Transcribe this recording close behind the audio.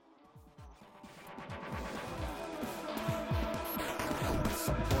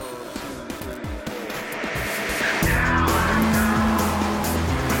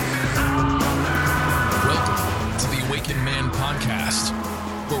Welcome to the Awakened Man podcast,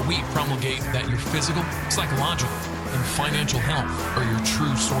 where we promulgate that your physical, psychological, and financial health are your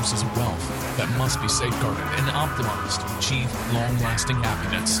true sources of wealth that must be safeguarded and optimized to achieve long-lasting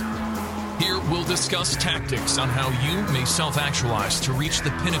happiness. Here we'll discuss tactics on how you may self-actualize to reach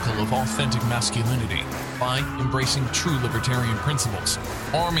the pinnacle of authentic masculinity by embracing true libertarian principles,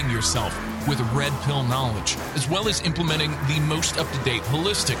 arming yourself with red pill knowledge, as well as implementing the most up-to-date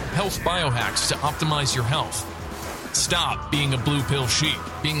holistic health biohacks to optimize your health. Stop being a blue pill sheep,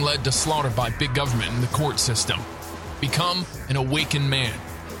 being led to slaughter by big government and the court system. Become an awakened man.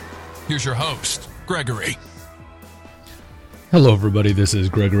 Here's your host, Gregory. Hello, everybody. This is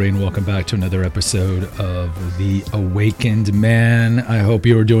Gregory, and welcome back to another episode of The Awakened Man. I hope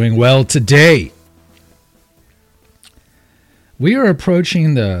you are doing well today. We are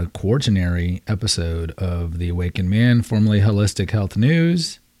approaching the quaternary episode of The Awakened Man, formerly Holistic Health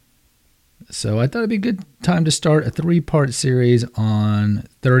News. So I thought it'd be a good time to start a 3-part series on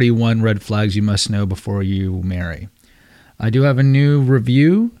 31 red flags you must know before you marry. I do have a new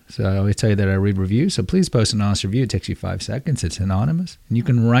review, so I always tell you that I read reviews, so please post an honest review. It takes you 5 seconds. It's anonymous. And you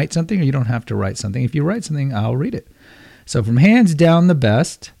can write something or you don't have to write something. If you write something, I'll read it. So from Hands Down the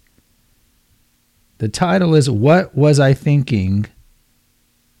Best, the title is What Was I Thinking?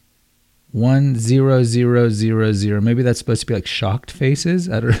 10000. Maybe that's supposed to be like shocked faces.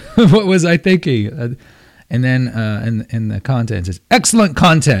 I don't know. What was I thinking? And then in the content, it says excellent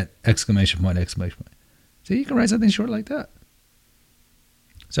content! Exclamation point, exclamation point. So you can write something short like that.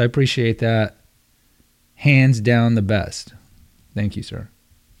 So I appreciate that. Hands down the best. Thank you, sir.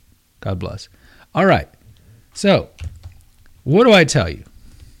 God bless. All right. So what do I tell you?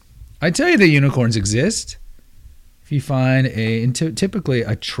 I tell you that unicorns exist. If you find typically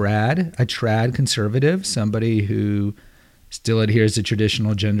a trad conservative, somebody who still adheres to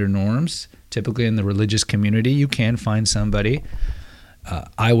traditional gender norms, typically in the religious community, you can find somebody.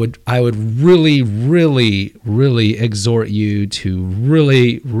 I would really, really, really exhort you to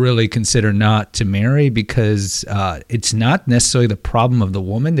really, really consider not to marry, because it's not necessarily the problem of the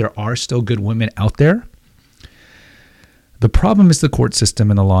woman. There are still good women out there. The problem is the court system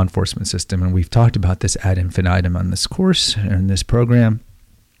and the law enforcement system, and we've talked about this ad infinitum on this course and in this program.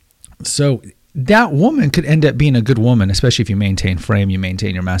 So that woman could end up being a good woman, especially if you maintain frame, you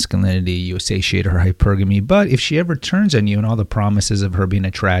maintain your masculinity, you satiate her hypergamy. But if she ever turns on you and all the promises of her being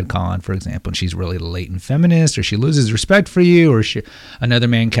a trad con, for example, and she's really latent feminist, or she loses respect for you, or another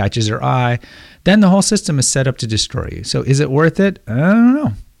man catches her eye, then the whole system is set up to destroy you. So is it worth it? I don't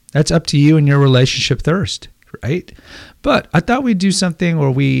know. That's up to you and your relationship thirst, right? But I thought we'd do something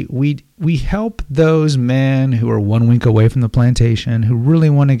where we help those men who are 1 week away from the plantation, who really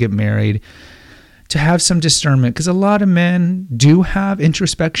want to get married, to have some discernment, because a lot of men do have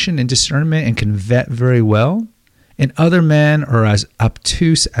introspection and discernment and can vet very well, and other men are as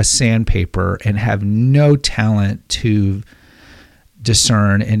obtuse as sandpaper and have no talent to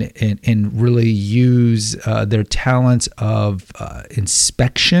discern and really use their talents of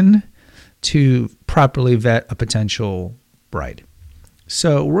inspection to properly vet a potential bride.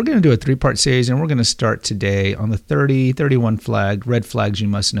 So we're going to do a 3-part series, and we're going to start today on the 31 red flags you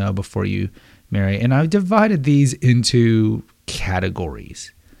must know before you marry. And I've divided these into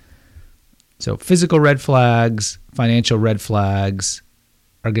categories. So physical red flags, financial red flags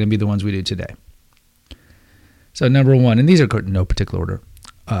are going to be the ones we do today. So number 1, and these are in no particular order.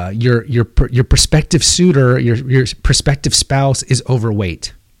 Your prospective suitor, your prospective spouse is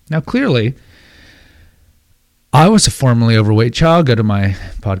overweight. Now clearly, I was a formerly overweight child. Go to my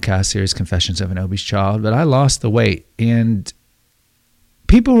podcast series, Confessions of an Obese Child, but I lost the weight. And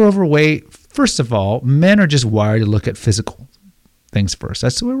people who are overweight, first of all, men are just wired to look at physical things first.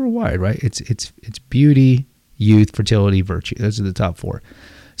 That's the way we're wired, right? It's beauty, youth, fertility, virtue. Those are the top 4.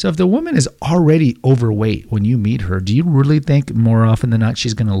 So if the woman is already overweight when you meet her, do you really think more often than not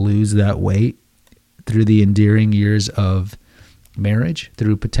she's going to lose that weight through the endearing years of marriage,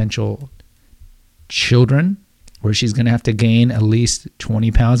 through potential children, where she's going to have to gain at least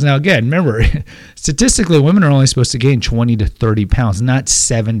 20 pounds. Now, again, remember, statistically, women are only supposed to gain 20 to 30 pounds, not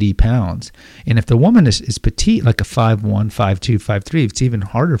 70 pounds. And if the woman is petite, like a 5'1", 5'2", 5'3", it's even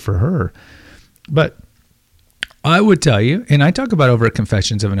harder for her. But I would tell you, and I talk about over at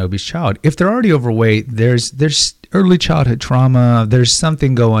Confessions of an Obese Child, if they're already overweight, there's early childhood trauma, there's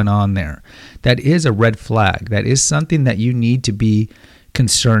something going on there. That is a red flag. That is something that you need to be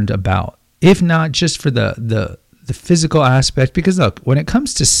concerned about. If not just for the physical aspect, because look, when it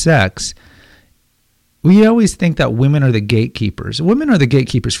comes to sex, we always think that women are the gatekeepers. Women are the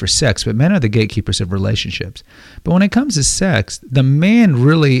gatekeepers for sex, but men are the gatekeepers of relationships. But when it comes to sex, the man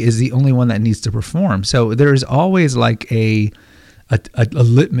really is the only one that needs to perform. So there's always like a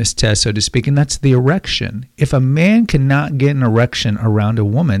litmus test, so to speak, and that's the erection. If a man cannot get an erection around a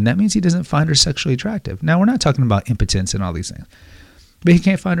woman, that means he doesn't find her sexually attractive. Now, we're not talking about impotence and all these things, but he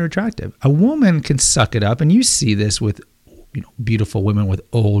can't find her attractive. A woman can suck it up, and you see this with beautiful women with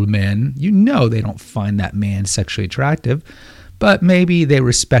old men. They don't find that man sexually attractive, but maybe they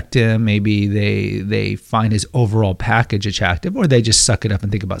respect him, maybe they find his overall package attractive, or they just suck it up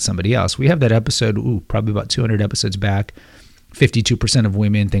and think about somebody else. We have that episode, probably about 200 episodes back, 52% of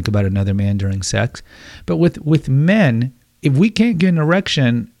women think about another man during sex. But with men, if we can't get an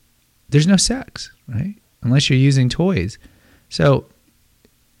erection, there's no sex, right? Unless you're using toys. So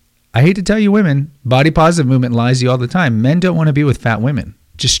I hate to tell you women, body positive movement lies to you all the time. Men don't want to be with fat women.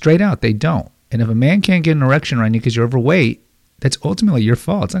 Just straight out, they don't. And if a man can't get an erection around you because you're overweight, that's ultimately your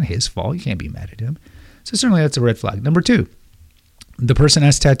fault. It's not his fault. You can't be mad at him. So certainly that's a red flag. Number 2, the person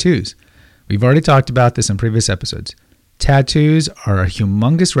has tattoos. We've already talked about this in previous episodes. Tattoos are a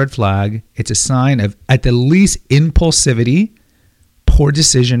humongous red flag. It's a sign of, at the least, impulsivity, poor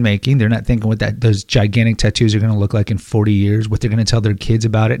decision making. They're not thinking what those gigantic tattoos are going to look like in 40 years, what they're going to tell their kids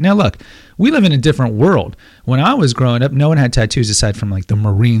about it. Now, look, we live in a different world. When I was growing up, no one had tattoos aside from like the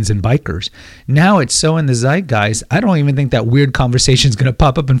Marines and bikers. Now it's so in the zeitgeist, I don't even think that weird conversation is going to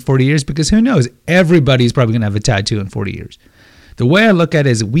pop up in 40 years because who knows? Everybody's probably going to have a tattoo in 40 years. The way I look at it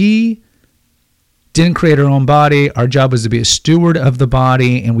is we didn't create our own body. Our job was to be a steward of the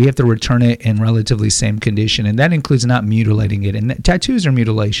body, and we have to return it in relatively same condition. And that includes not mutilating it. And tattoos are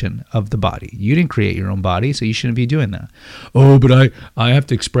mutilation of the body. You didn't create your own body, so you shouldn't be doing that. Oh, but I have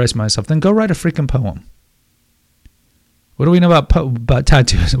to express myself. Then go write a freaking poem. What do we know about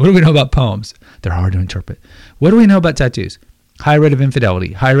tattoos? What do we know about poems? They're hard to interpret. What do we know about tattoos? High rate of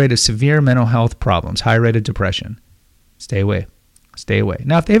infidelity, high rate of severe mental health problems, high rate of depression. Stay away. Stay away.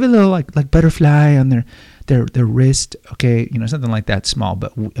 Now, if they have a little like butterfly on their wrist, okay, something like that small.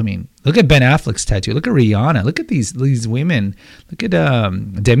 But I mean, look at Ben Affleck's tattoo. Look at Rihanna. Look at these women. Look at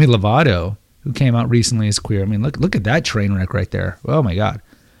Demi Lovato, who came out recently as queer. I mean, look at that train wreck right there. Oh my God.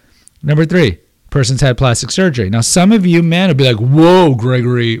 Number 3, person's had plastic surgery. Now, some of you men will be like, "Whoa,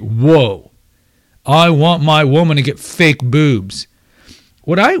 Gregory, whoa! I want my woman to get fake boobs."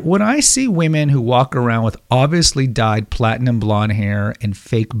 When I see women who walk around with obviously dyed platinum blonde hair and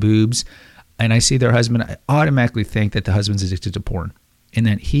fake boobs, and I see their husband, I automatically think that the husband's addicted to porn and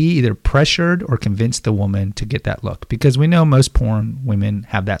that he either pressured or convinced the woman to get that look, because we know most porn women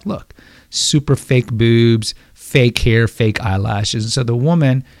have that look. Super fake boobs, fake hair, fake eyelashes. And so the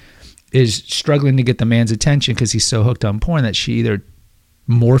woman is struggling to get the man's attention because he's so hooked on porn that she either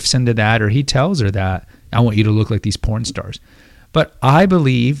morphs into that or he tells her that, "I want you to look like these porn stars." But I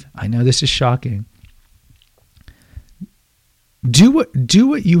believe, I know this is shocking, do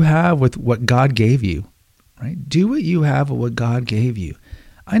what you have with what God gave you, right? Do what you have with what God gave you.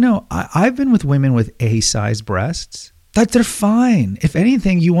 I know I've been with women with A-sized breasts. They're fine. If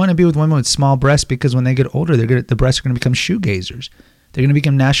anything, you want to be with women with small breasts because when they get older, the breasts are going to become shoegazers. They're going to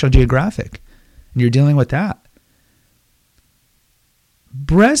become National Geographic, and you're dealing with that.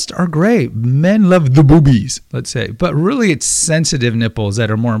 Breasts are great. Men love the boobies, let's say. But really, it's sensitive nipples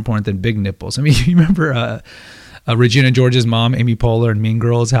that are more important than big nipples. I mean, you remember Regina George's mom, Amy Poehler, in Mean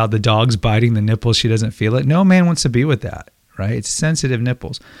Girls, how the dog's biting the nipples, she doesn't feel it? No man wants to be with that, right? It's sensitive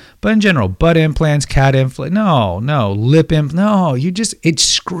nipples. But in general, butt implants, cat implants, no, lip implants, no. It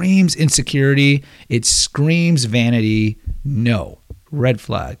screams insecurity. It screams vanity. No, red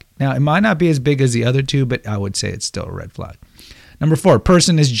flag. Now, it might not be as big as the other two, but I would say it's still a red flag. Number 4,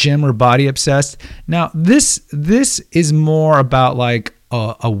 person is gym or body obsessed. Now, this is more about like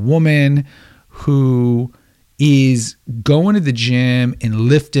a woman who is going to the gym and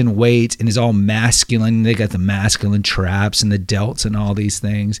lifting weights and is all masculine. They got the masculine traps and the delts and all these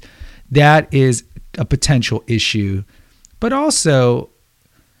things. That is a potential issue. But also,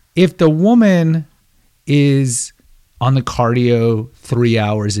 if the woman is on the cardio 3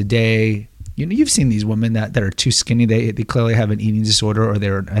 hours a day, you've seen these women that are too skinny. They clearly have an eating disorder or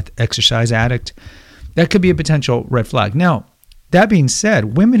they're an exercise addict. That could be a potential red flag. Now, that being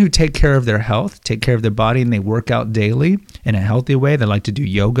said, women who take care of their health, take care of their body, and they work out daily in a healthy way, they like to do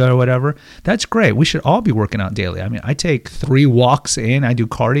yoga or whatever, that's great. We should all be working out daily. I mean, I take 3 walks in, I do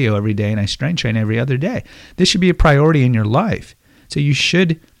cardio every day, and I strength train every other day. This should be a priority in your life. So you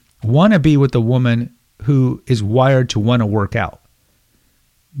should want to be with a woman who is wired to want to work out.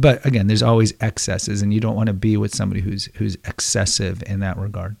 But again, there's always excesses, and you don't want to be with somebody who's excessive in that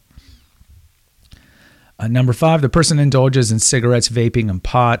regard. Number 5, the person indulges in cigarettes, vaping, and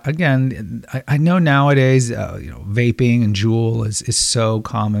pot. Again, I know nowadays, vaping and Juul is so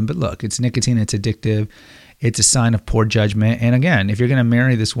common, but look, it's nicotine, it's addictive. It's a sign of poor judgment. And again, if you're going to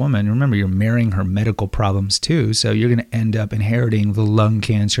marry this woman, remember, you're marrying her medical problems too. So you're going to end up inheriting the lung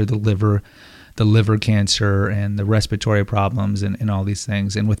cancer, the liver cancer, and the respiratory problems and all these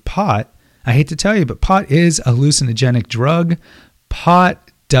things. And with pot, I hate to tell you, but pot is a hallucinogenic drug.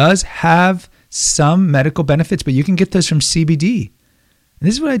 Pot does have some medical benefits, but you can get those from CBD. And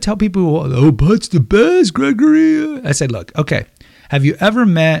this is what I tell people, oh, pot's the best, Gregory. I said, look, okay, have you ever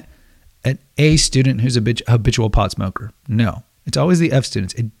met an A student who's a habitual pot smoker? No. It's always the F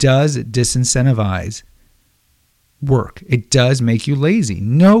students. It does disincentivize work. It does make you lazy.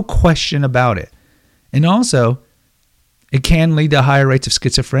 No question about it. And also, it can lead to higher rates of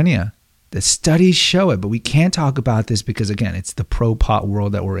schizophrenia. The studies show it, but we can't talk about this because, again, it's the pro-pot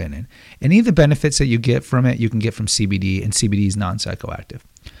world that we're in. And any of the benefits that you get from it, you can get from CBD, and CBD is non-psychoactive.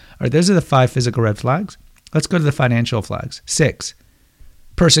 All right, those are the 5 physical red flags. Let's go to the financial flags. 6,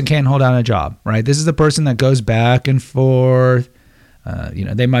 person can't hold down a job, right? This is the person that goes back and forth.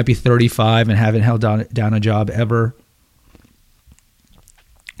 They might be 35 and haven't held down a job ever.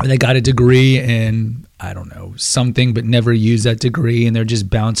 Or they got a degree in, I don't know, something, but never used that degree, and they're just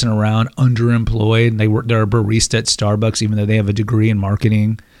bouncing around, underemployed. They're a barista at Starbucks, even though they have a degree in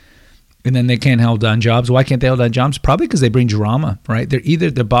marketing. And then they can't hold down jobs. Why can't they hold down jobs? Probably because they bring drama, right? They're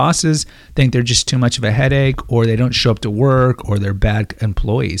either the bosses think they're just too much of a headache, or they don't show up to work, or they're bad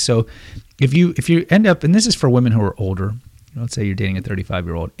employees. So if you end up, and this is for women who are older, let's say you're dating a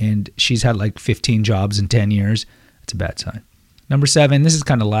 35-year-old and she's had like 15 jobs in 10 years, that's a bad sign. Number 7, this is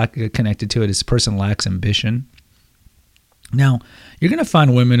kind of connected to it, is the person lacks ambition. Now, you're going to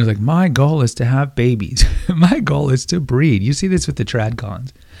find women who's like, my goal is to have babies. My goal is to breed. You see this with the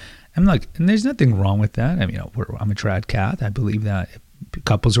tradcons. I'm like, and there's nothing wrong with that. I mean, I'm a trad cat. I believe that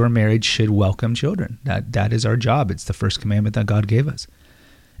couples who are married should welcome children. That is our job. It's the first commandment that God gave us.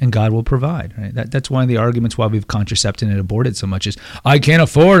 And God will provide. Right? That's one of the arguments why we've contracepted and aborted so much is, I can't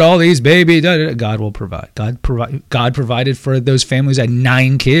afford all these babies. God will provide. God provided for those families that had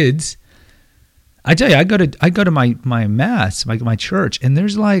 9 kids. I tell you, I go to my mass, my church, and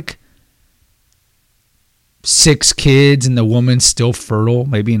there's like 6 kids, and the woman's still fertile,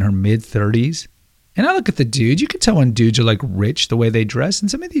 maybe in her mid-30s. And I look at the dudes. You can tell when dudes are like rich the way they dress,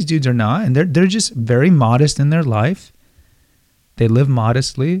 and some of these dudes are not, and they're just very modest in their life. They live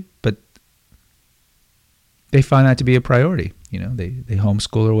modestly, but they find that to be a priority. They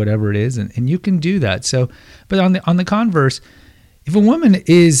homeschool or whatever it is, and you can do that. So, but on the converse, if a woman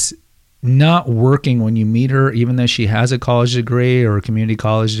is not working when you meet her, even though she has a college degree or a community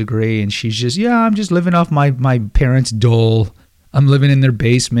college degree, and she's just, I'm just living off my parents' dole. I'm living in their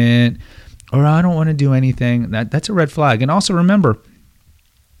basement, or I don't want to do anything. That's a red flag. And also remember,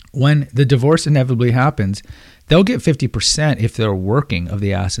 when the divorce inevitably happens, they'll get 50% if they're working of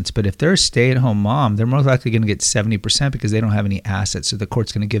the assets. But if they're a stay-at-home mom, they're most likely going to get 70% because they don't have any assets. So the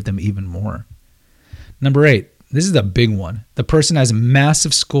court's going to give them even more. Number 8, this is the big one. The person has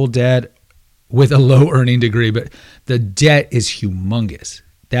massive school debt with a low earning degree, but the debt is humongous.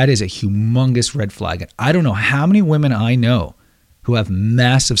 That is a humongous red flag. And I don't know how many women I know who have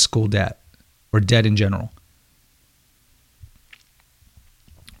massive school debt or debt in general.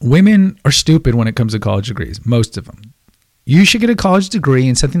 Women are stupid when it comes to college degrees, most of them. You should get a college degree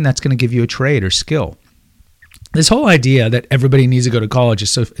in something that's going to give you a trade or skill. This whole idea that everybody needs to go to college is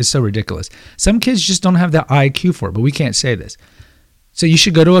so ridiculous. Some kids just don't have the IQ for it, but we can't say this. So you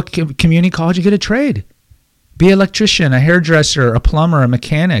should go to a community college and get a trade. Be an electrician, a hairdresser, a plumber, a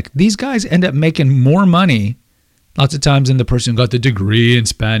mechanic. These guys end up making more money lots of times than the person who got the degree in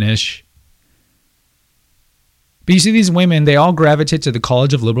Spanish. But you see these women, they all gravitate to the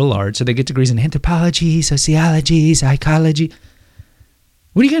College of Liberal Arts, so they get degrees in anthropology, sociology, psychology.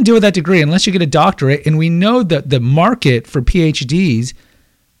 What are you going to do with that degree unless you get a doctorate? And we know that the market for PhDs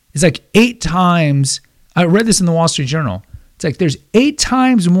is like 8 times. I read this in the Wall Street Journal. It's like there's 8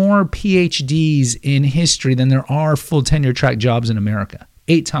 times more PhDs in history than there are full tenure track jobs in America.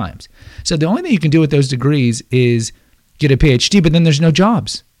 8 times. So the only thing you can do with those degrees is get a PhD, but then there's no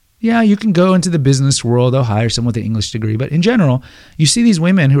jobs. Yeah, you can go into the business world. They'll hire someone with an English degree. But in general, you see these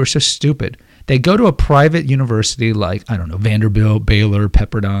women who are so stupid. They go to a private university like, I don't know, Vanderbilt, Baylor,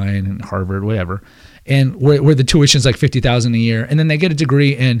 Pepperdine, and Harvard, whatever, and where the tuition is like $50,000 a year. And then they get a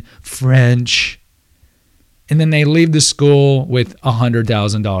degree in French. And then they leave the school with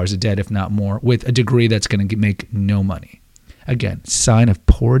 $100,000 of debt, if not more, with a degree that's going to make no money. Again, sign of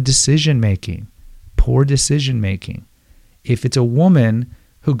poor decision making. Poor decision making. If it's a woman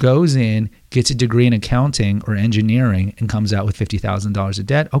who goes in, gets a degree in accounting or engineering, and comes out with $50,000 of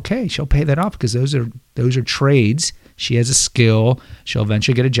debt. Okay, she'll pay that off because those are trades. She has a skill. She'll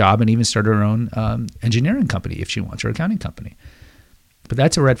eventually get a job and even start her own engineering company if she wants, or accounting company. But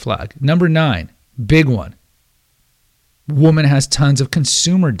that's a red flag. Number 9, big one. Woman has tons of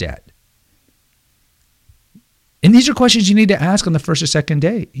consumer debt. And these are questions you need to ask on the first or second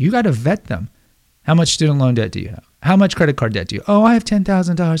date. You got to vet them. How much student loan debt do you have? How much credit card debt do you have? Oh, I have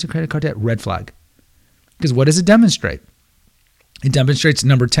 $10,000 of credit card debt. Red flag. Because what does it demonstrate? It demonstrates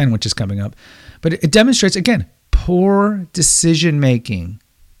number 10, which is coming up. But it demonstrates, again, poor decision-making,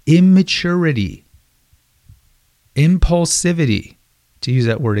 immaturity, impulsivity, to use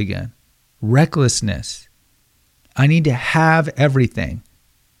that word again, recklessness. I need to have everything.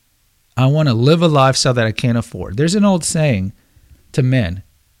 I want to live a lifestyle that I can't afford. There's an old saying to men,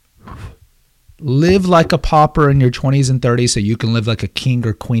 live like a pauper in your 20s and 30s so you can live like a king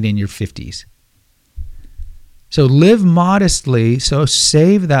or queen in your 50s. So live modestly, so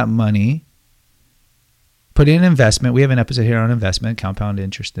save that money, put in investment. We have an episode here on investment, compound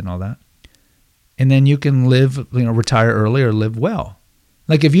interest and all that. And then you can live, retire early or live well.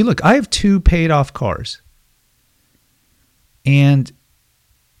 Like if you look, I have 2 paid off cars. And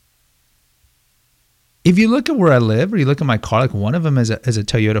if you look at where I live, or you look at my car, like one of them is a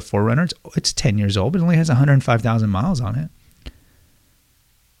Toyota 4Runner. It's 10 years old, but it only has 105,000 miles on it.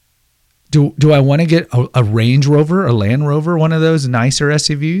 Do I want to get a Range Rover, a Land Rover, one of those nicer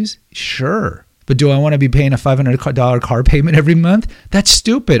SUVs? Sure. But do I want to be paying a $500 car payment every month? That's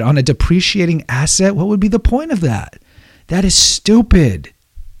stupid. On a depreciating asset, what would be the point of that? That is stupid.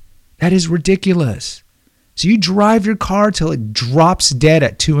 That is ridiculous. So you drive your car till it drops dead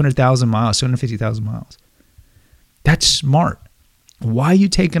at 200,000 miles, 250,000 miles. That's smart. Why are you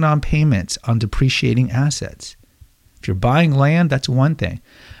taking on payments on depreciating assets? If you're buying land, that's one thing.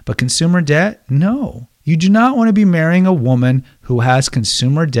 But consumer debt, no. You do not want to be marrying a woman who has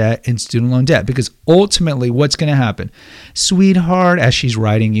consumer debt and student loan debt, because ultimately what's going to happen? Sweetheart, as she's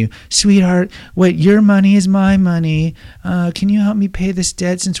writing you, sweetheart, what, your money is my money. Can you help me pay this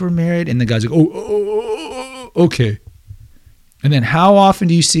debt since we're married? And the guy's like, okay. And then how often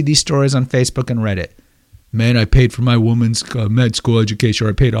do you see these stories on Facebook and Reddit? Man, I paid for my woman's med school education, or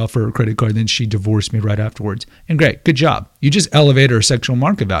I paid off her credit card, then she divorced me right afterwards. And great, good job. You just elevated her sexual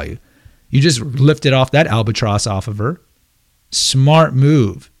market value. You just lifted off that albatross off of her. Smart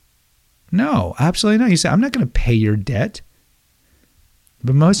move. No, absolutely not. You say, I'm not going to pay your debt.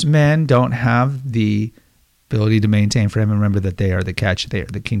 But most men don't have the ability to maintain for him and remember that they are the catch, they are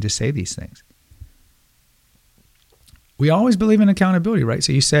the king to say these things. We always believe in accountability, right?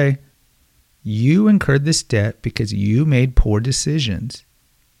 So you say, you incurred this debt because you made poor decisions.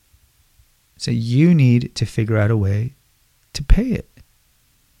 So you need to figure out a way to pay it.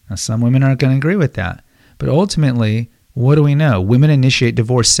 Now, some women aren't going to agree with that. But ultimately, what do we know? Women initiate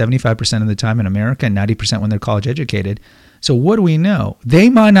divorce 75% of the time in America and 90% when they're college educated. So what do we know? They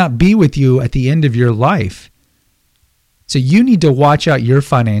might not be with you at the end of your life. So you need to watch out your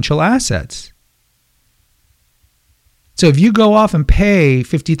financial assets. So if you go off and pay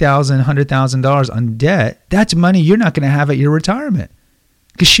 $50,000, $100,000 on debt, that's money you're not going to have at your retirement,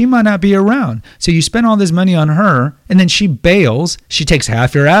 because she might not be around. So you spend all this money on her, and then she bails. She takes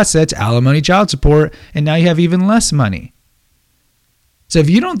half your assets, alimony, child support, and now you have even less money. So if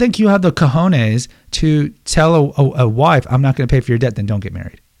you don't think you have the cojones to tell a wife, I'm not going to pay for your debt, then don't get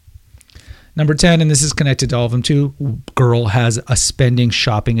married. Number 10, and this is connected to all of them too, girl has a spending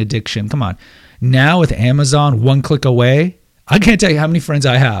shopping addiction. Come on. Now with Amazon, one click away, I can't tell you how many friends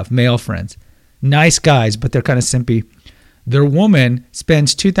I have, male friends. Nice guys, but they're kind of simpy. Their woman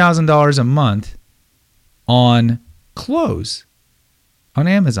spends $2,000 a month on clothes on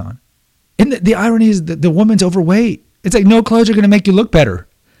Amazon. And the irony is that the woman's overweight. It's like, no clothes are going to make you look better.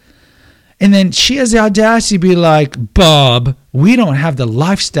 And then she has the audacity to be like, Bob, we don't have the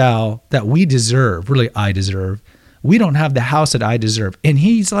lifestyle that we deserve. Really, I deserve. We don't have the house that I deserve. And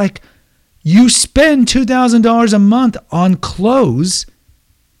he's like, you spend $2,000 a month on clothes.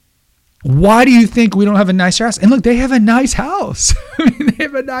 Why do you think we don't have a nicer house? And look, they have a nice house. They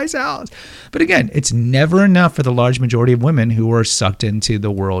have a nice house. But again, it's never enough for the large majority of women who are sucked into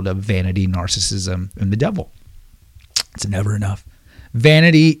the world of vanity, narcissism, and the devil. It's never enough.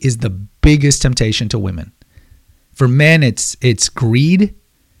 Vanity is the biggest temptation to women. For men, it's greed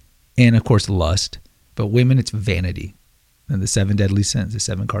and, of course, lust. But women, it's vanity. And the 7 deadly sins, the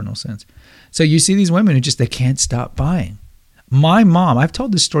 7 cardinal sins. So you see these women who they can't stop buying. My mom, I've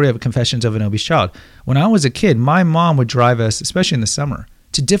told this story of Confessions of an Obese Child. When I was a kid, my mom would drive us, especially in the summer,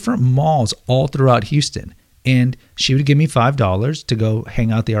 to different malls all throughout Houston. And she would give me $5 to go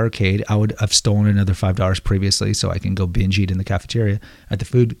hang out at the arcade. I would have stolen another $5 previously so I can go binge eat in the cafeteria at the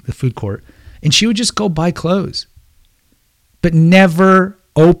food court. And she would just go buy clothes, but never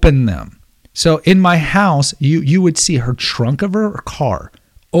open them. So in my house, you would see her trunk of her car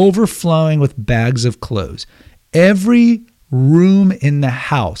overflowing with bags of clothes. Every room in the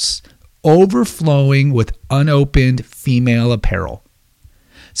house overflowing with unopened female apparel.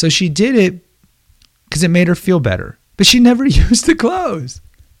 So she did it because it made her feel better, but she never used the clothes.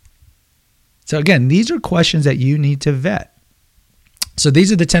 So again, these are questions that you need to vet. So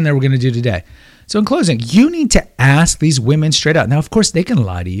these are the 10 that we're going to do today. So in closing, you need to ask these women straight out. Now, of course, they can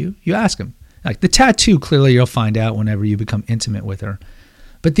lie to you. You ask them. Like the tattoo, clearly you'll find out whenever you become intimate with her.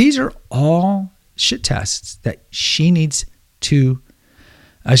 But these are all shit tests that she needs to,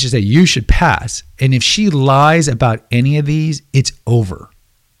 I should say, you should pass. And if she lies about any of these, it's over.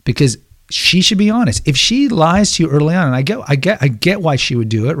 Because she should be honest. If she lies to you early on, and I get why she would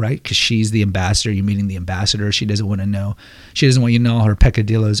do it, right? Because she's the ambassador. You're meeting the ambassador. She doesn't want to know. She doesn't want you to know her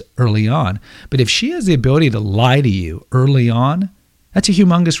peccadillos early on. But if she has the ability to lie to you early on, that's a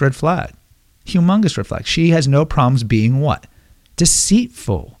humongous red flag. Humongous red flag. She has no problems being what?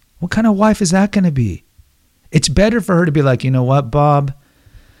 Deceitful. What kind of wife is that going to be? It's better for her to be like, you know what, Bob?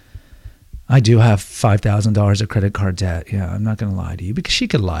 I do have $5,000 of credit card debt. Yeah, I'm not going to lie to you, because she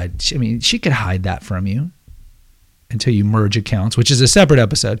could lie. She could hide that from you until you merge accounts, which is a separate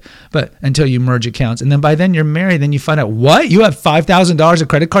episode, but until you merge accounts. And then by then you're married, then you find out, what? You have $5,000 of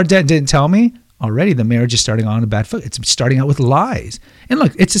credit card debt and didn't tell me? Already the marriage is starting on a bad foot. It's starting out with lies. And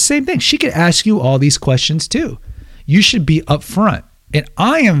look, it's the same thing. She could ask you all these questions too. You should be upfront. And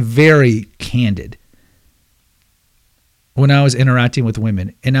I am very candid when I was interacting with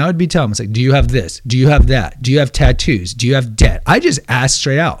women, and I would be telling them, it's like, do you have this? Do you have that? Do you have tattoos? Do you have debt? I just asked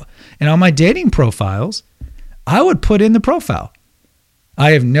straight out. And on my dating profiles, I would put in the profile.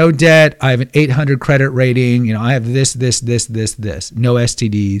 I have no debt. I have an 800 credit rating. I have this, no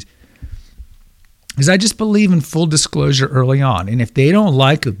STDs. Because I just believe in full disclosure early on. And if they don't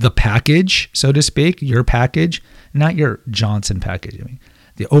like the package, so to speak, your package, not your Johnson package,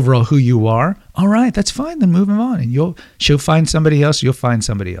 the overall who you are, all right, that's fine. Then move on, and she'll find somebody else. You'll find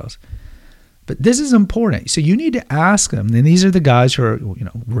somebody else. But this is important. So you need to ask them. And these are the guys who are,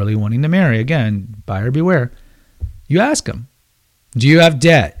 really wanting to marry. Again, buyer beware. You ask them, do you have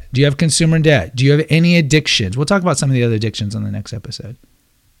debt? Do you have consumer debt? Do you have any addictions? We'll talk about some of the other addictions on the next episode.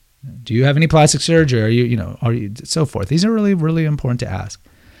 Do you have any plastic surgery? Are you so forth? These are really, really important to ask.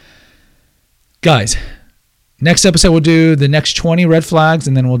 Guys, next episode, we'll do the next 20 red flags,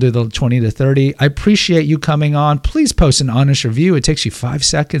 and then we'll do the 20 to 30. I appreciate you coming on. Please post an honest review. It takes you 5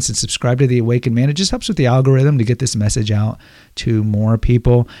 seconds, and subscribe to The Awakened Man. It just helps with the algorithm to get this message out to more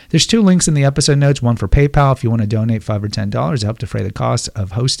people. There's 2 links in the episode notes, one for PayPal if you want to donate $5 or $10 to help defray the cost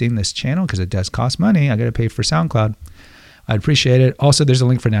of hosting this channel, because it does cost money. I got to pay for SoundCloud. I'd appreciate it. Also, there's a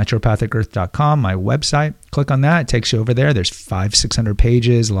link for naturopathicearth.com, my website. Click on that. It takes you over there. There's 500-600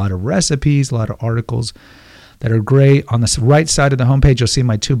 pages, a lot of recipes, a lot of articles that are great. On the right side of the homepage, you'll see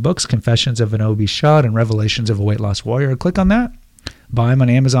my 2 books, Confessions of an Obese Shad and Revelations of a Weight Loss Warrior. Click on that. Buy them on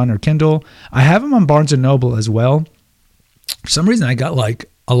Amazon or Kindle. I have them on Barnes & Noble as well. For some reason, I got like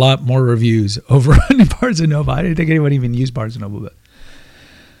a lot more reviews over on Barnes & Noble. I didn't think anyone even used Barnes & Noble.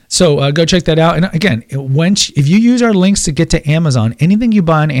 So go check that out. And again, if you use our links to get to Amazon, anything you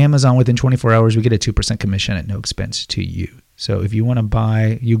buy on Amazon within 24 hours, we get a 2% commission at no expense to you. So if you want to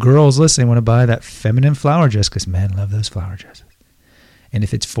buy, you girls listening want to buy that feminine flower dress, because men love those flower dresses. And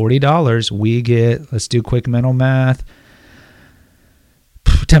if it's $40, we get, let's do quick mental math,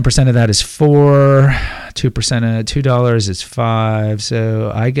 10% of that is $4, 2% of $2 is $5.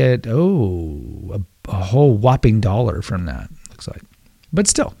 So I get, a whole whopping $1 from that, looks like. But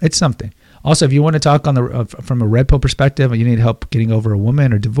still, it's something. Also, if you want to talk on from a red pill perspective, and you need help getting over a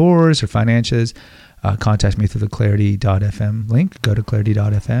woman or divorce or finances, contact me through the clarity.fm link. Go to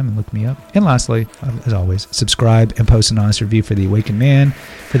clarity.fm and look me up. And lastly, as always, subscribe and post an honest review for The Awakened Man,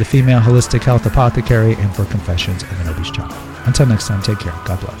 for the Female Holistic Health Apothecary, and for Confessions of an Obese Child. Until next time, take care.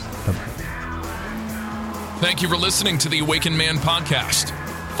 God bless. Bye-bye. Thank you for listening to The Awakened Man podcast.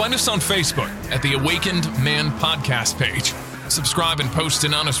 Find us on Facebook at The Awakened Man podcast page. Subscribe and post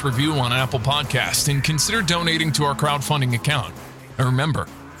an honest review on Apple Podcasts, and consider donating to our crowdfunding account. And remember,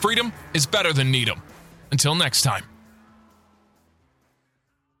 freedom is better than Needham. Until next time.